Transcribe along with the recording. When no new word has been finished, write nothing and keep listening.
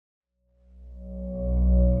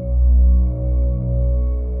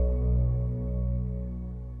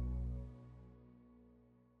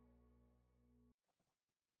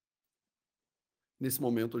Nesse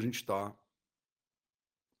momento, a gente está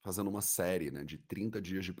fazendo uma série, né, de 30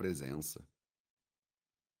 dias de presença.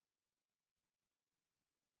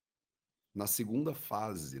 Na segunda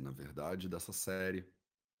fase, na verdade, dessa série.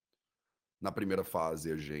 Na primeira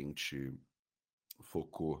fase, a gente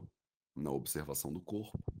focou na observação do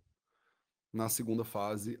corpo. Na segunda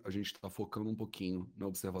fase, a gente está focando um pouquinho na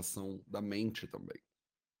observação da mente também.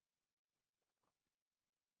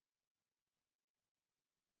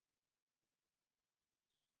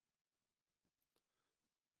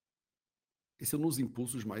 Esse é um dos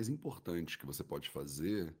impulsos mais importantes que você pode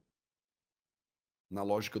fazer na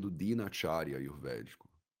lógica do dinacharya ayurvédico.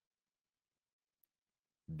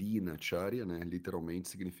 Dinacharya, né, literalmente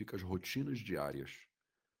significa as rotinas diárias.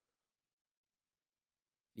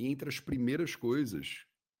 E entre as primeiras coisas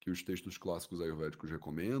que os textos clássicos ayurvédicos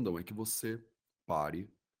recomendam é que você pare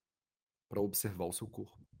para observar o seu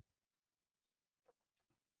corpo.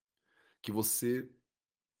 Que você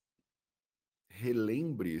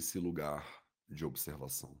relembre esse lugar de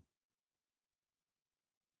observação.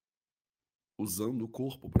 Usando o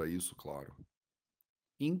corpo para isso, claro.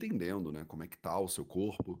 E entendendo, né, como é que tá o seu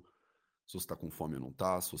corpo, se você está com fome ou não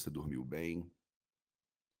está, se você dormiu bem,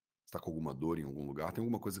 se está com alguma dor em algum lugar, tem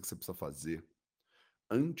alguma coisa que você precisa fazer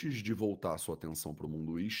antes de voltar a sua atenção para o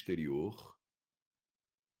mundo exterior,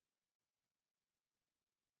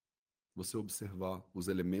 você observar os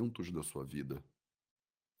elementos da sua vida,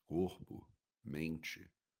 corpo, mente,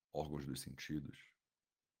 órgãos dos sentidos.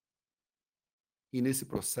 E nesse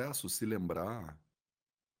processo se lembrar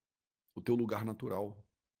o teu lugar natural,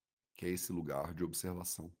 que é esse lugar de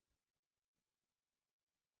observação.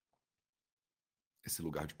 Esse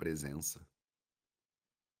lugar de presença,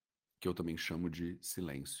 que eu também chamo de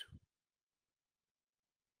silêncio.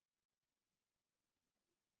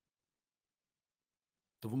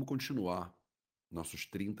 Então vamos continuar nossos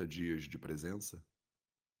 30 dias de presença?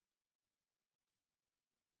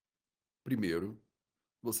 Primeiro,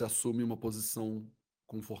 você assume uma posição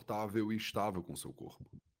confortável e estável com o seu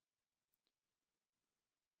corpo.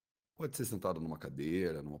 Pode ser sentado numa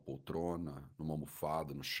cadeira, numa poltrona, numa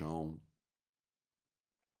almofada, no chão.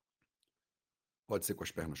 Pode ser com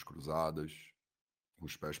as pernas cruzadas, com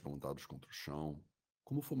os pés plantados contra o chão.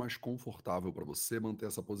 Como for mais confortável para você manter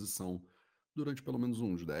essa posição durante pelo menos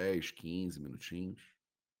uns 10, 15 minutinhos.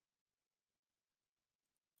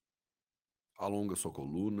 Alonga sua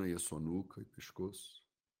coluna e a sua nuca e pescoço.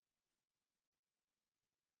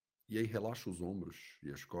 E aí relaxa os ombros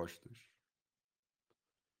e as costas.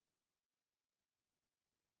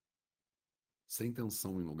 Sem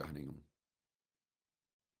tensão em lugar nenhum.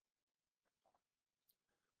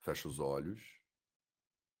 Fecha os olhos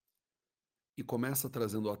e começa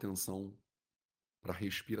trazendo a atenção para a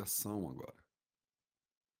respiração agora.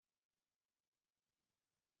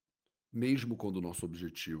 Mesmo quando o nosso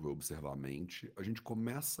objetivo é observar a mente, a gente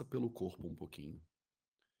começa pelo corpo um pouquinho.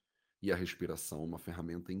 E a respiração é uma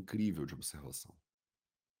ferramenta incrível de observação.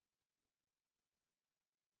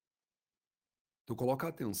 Então coloca a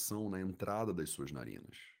atenção na entrada das suas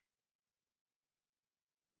narinas.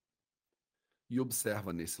 E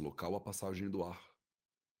observa nesse local a passagem do ar.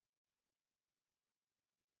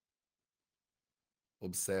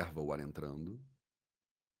 Observa o ar entrando.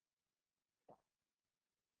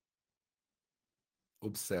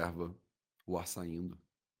 Observa o ar saindo.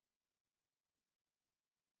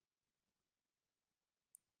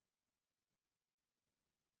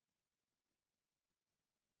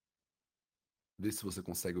 Vê se você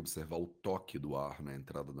consegue observar o toque do ar na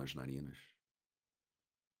entrada das narinas.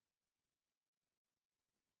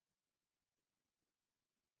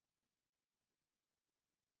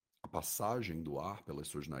 A passagem do ar pelas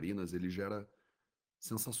suas narinas, ele gera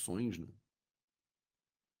sensações, né?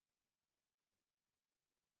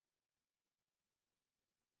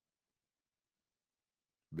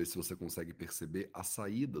 Vê se você consegue perceber a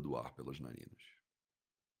saída do ar pelas narinas.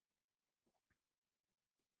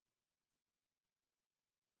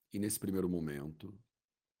 E nesse primeiro momento,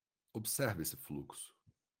 observe esse fluxo.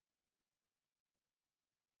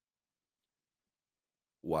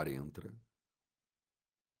 O ar entra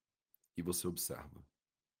e você observa.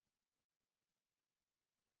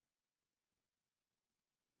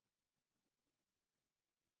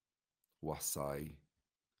 O ar sai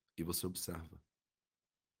e você observa.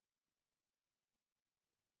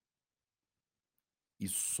 E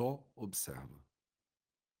só observa.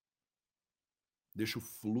 Deixa o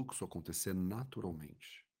fluxo acontecer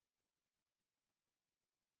naturalmente.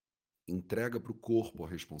 Entrega para o corpo a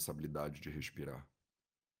responsabilidade de respirar.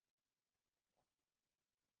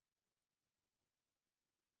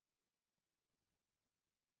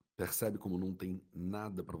 Percebe como não tem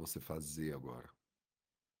nada para você fazer agora.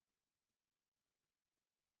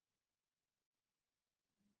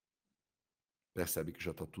 percebe que já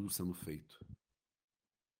está tudo sendo feito.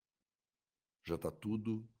 Já está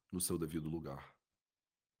tudo no seu devido lugar.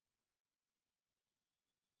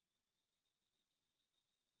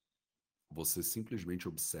 Você simplesmente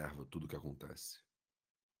observa tudo o que acontece.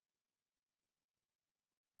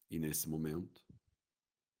 E nesse momento,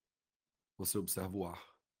 você observa o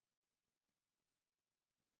ar.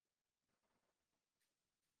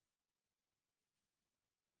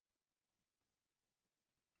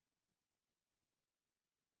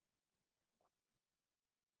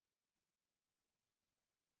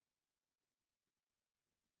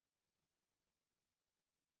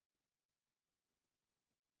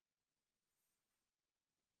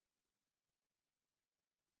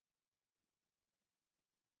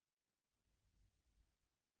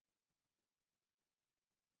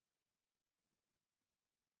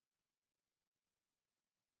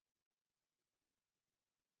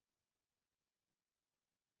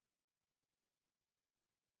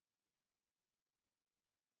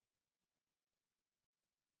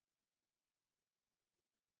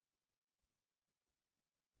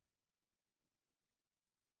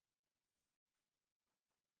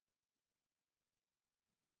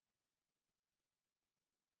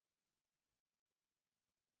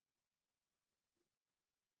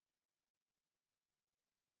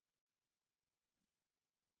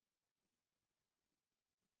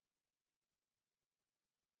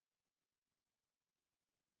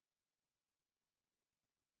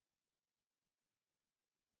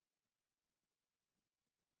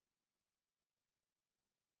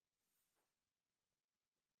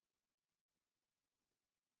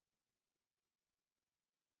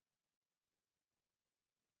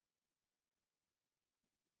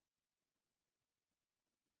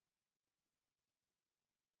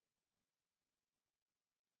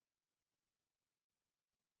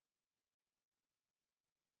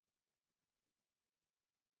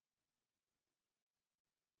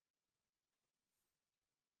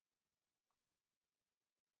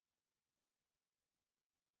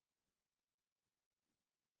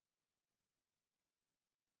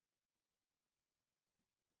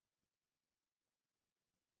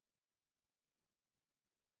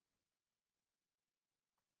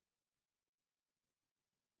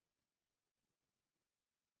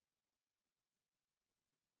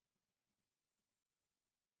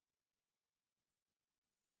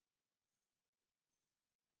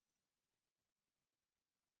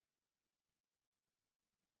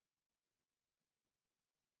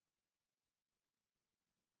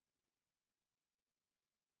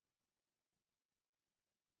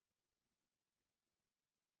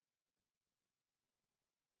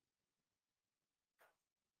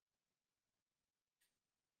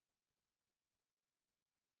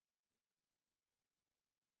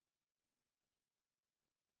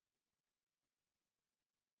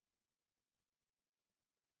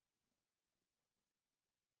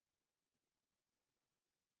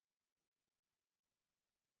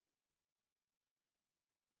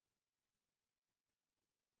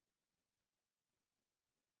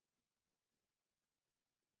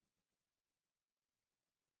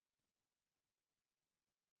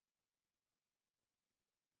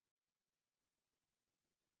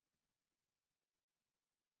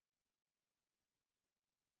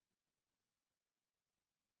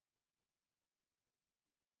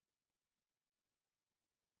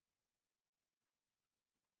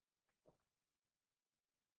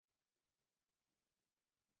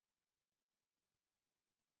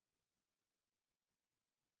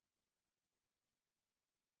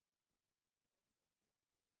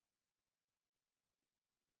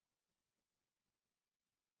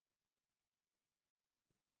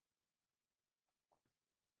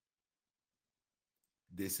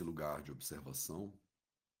 Desse lugar de observação,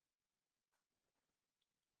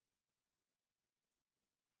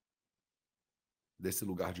 desse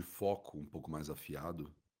lugar de foco um pouco mais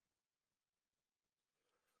afiado,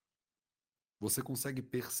 você consegue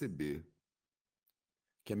perceber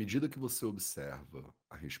que à medida que você observa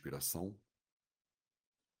a respiração,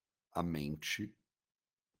 a mente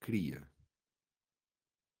cria.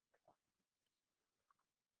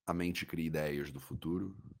 A mente cria ideias do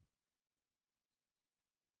futuro,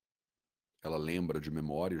 ela lembra de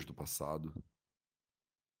memórias do passado.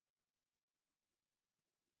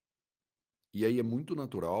 E aí é muito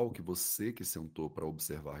natural que você que sentou para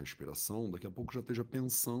observar a respiração, daqui a pouco já esteja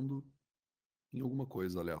pensando em alguma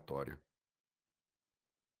coisa aleatória.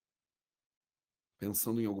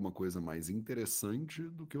 Pensando em alguma coisa mais interessante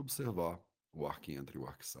do que observar o ar que entra e o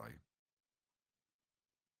ar que sai.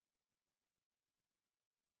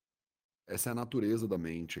 Essa é a natureza da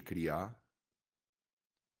mente, é criar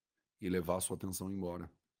e levar a sua atenção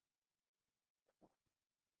embora.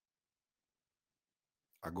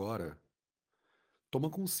 Agora, toma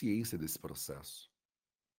consciência desse processo.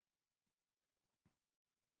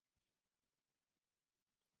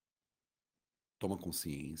 Toma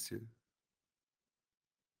consciência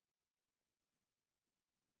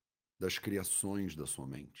das criações da sua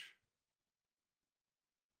mente.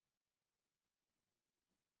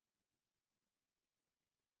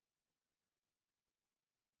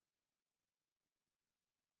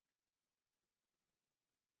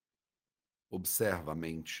 Observa a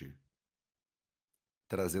mente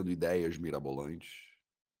trazendo ideias mirabolantes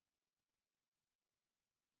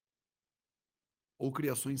ou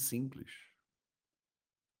criações simples.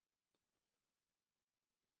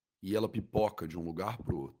 E ela pipoca de um lugar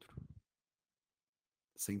para o outro,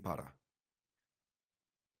 sem parar.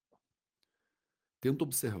 Tenta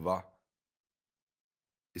observar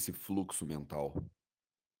esse fluxo mental,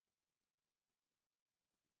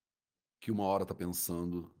 que uma hora está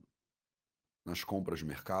pensando nas compras de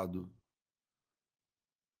mercado,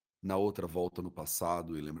 na outra volta no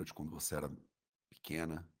passado e lembra de quando você era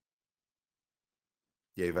pequena,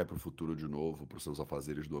 e aí vai para o futuro de novo, para os seus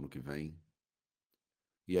afazeres do ano que vem,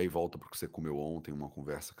 e aí volta para o que você comeu ontem, uma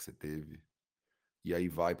conversa que você teve, e aí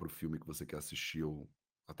vai para o filme que você quer assistir ou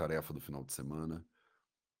a tarefa do final de semana.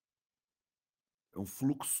 É um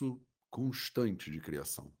fluxo constante de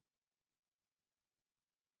criação,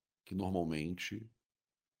 que normalmente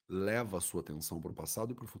leva a sua atenção para o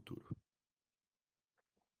passado e para o futuro.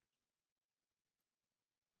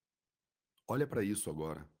 Olha para isso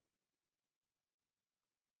agora.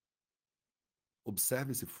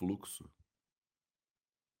 Observe esse fluxo.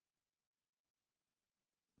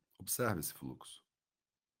 Observe esse fluxo.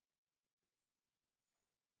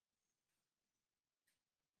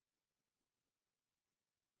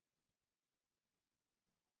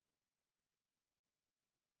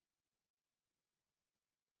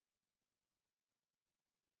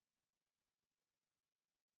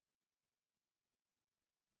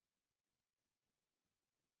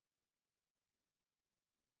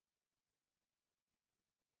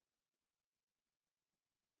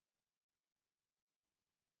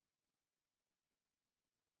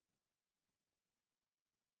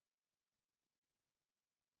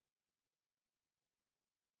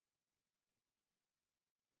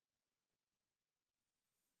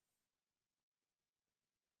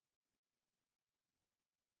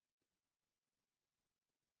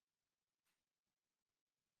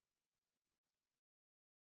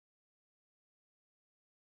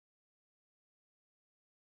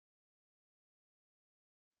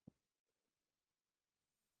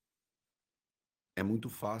 É muito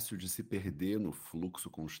fácil de se perder no fluxo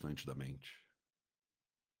constante da mente.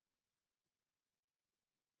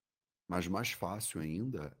 Mas mais fácil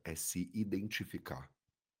ainda é se identificar,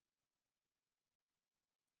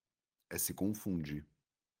 é se confundir,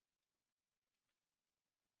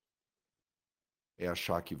 é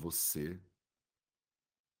achar que você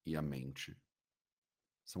e a mente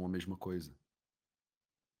são a mesma coisa.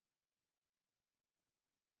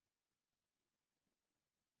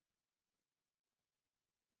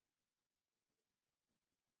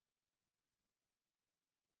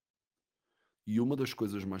 E uma das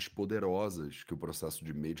coisas mais poderosas que o processo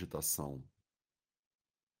de meditação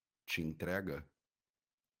te entrega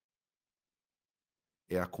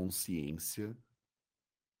é a consciência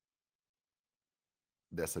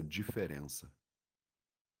dessa diferença.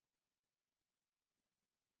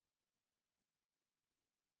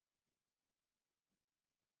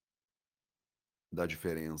 Da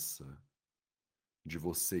diferença de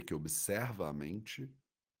você que observa a mente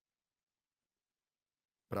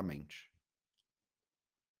para a mente.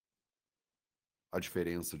 A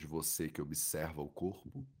diferença de você que observa o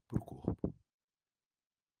corpo para o corpo.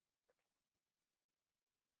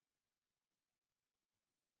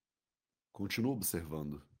 Continua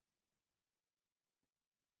observando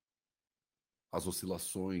as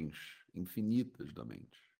oscilações infinitas da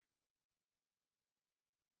mente.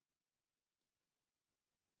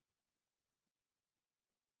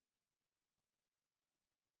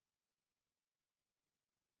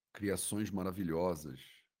 Criações maravilhosas,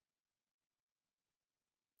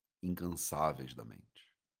 incansáveis da mente.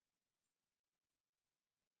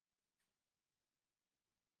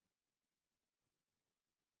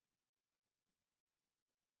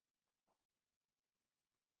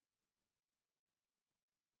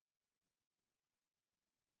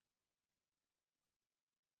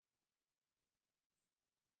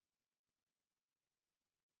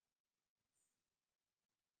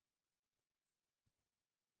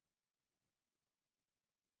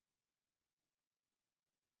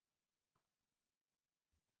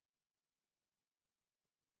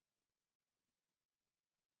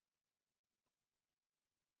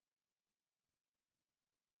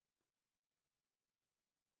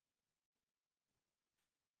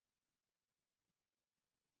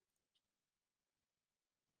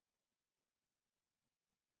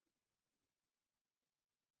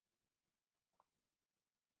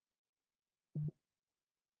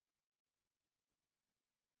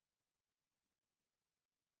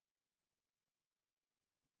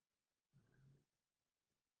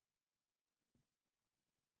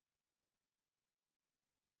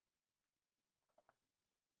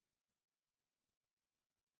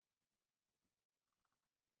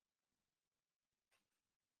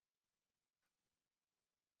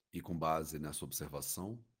 E com base nessa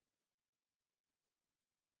observação,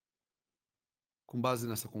 com base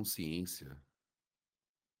nessa consciência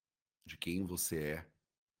de quem você é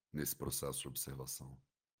nesse processo de observação,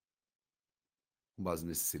 com base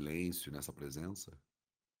nesse silêncio, nessa presença,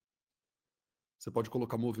 você pode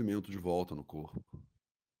colocar movimento de volta no corpo.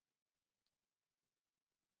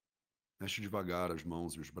 Mexe devagar as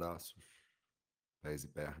mãos e os braços, pés e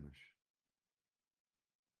pernas.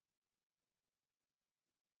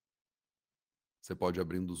 Você pode ir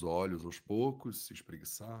abrindo os olhos aos poucos, se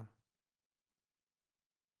espreguiçar.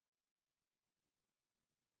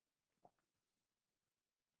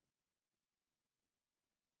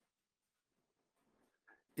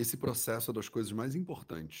 Esse processo é das coisas mais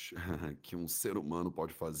importantes que um ser humano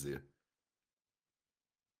pode fazer,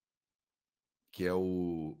 que é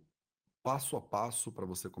o passo a passo para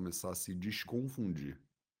você começar a se desconfundir.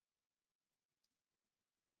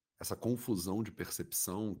 Essa confusão de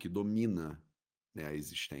percepção que domina, né, a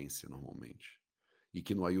existência normalmente. E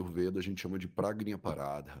que no Ayurveda a gente chama de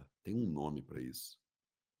prajnaparadha. Tem um nome para isso.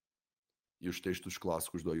 E os textos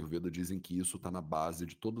clássicos do Ayurveda dizem que isso está na base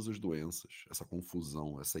de todas as doenças, essa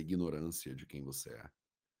confusão, essa ignorância de quem você é.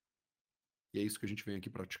 E é isso que a gente vem aqui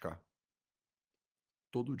praticar.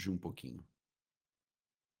 Todo dia um pouquinho.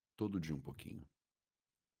 Todo dia um pouquinho.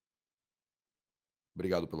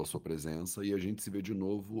 Obrigado pela sua presença e a gente se vê de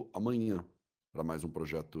novo amanhã para mais um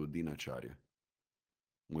projeto Dinacharya.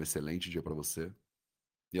 Um excelente dia para você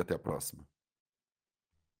e até a próxima.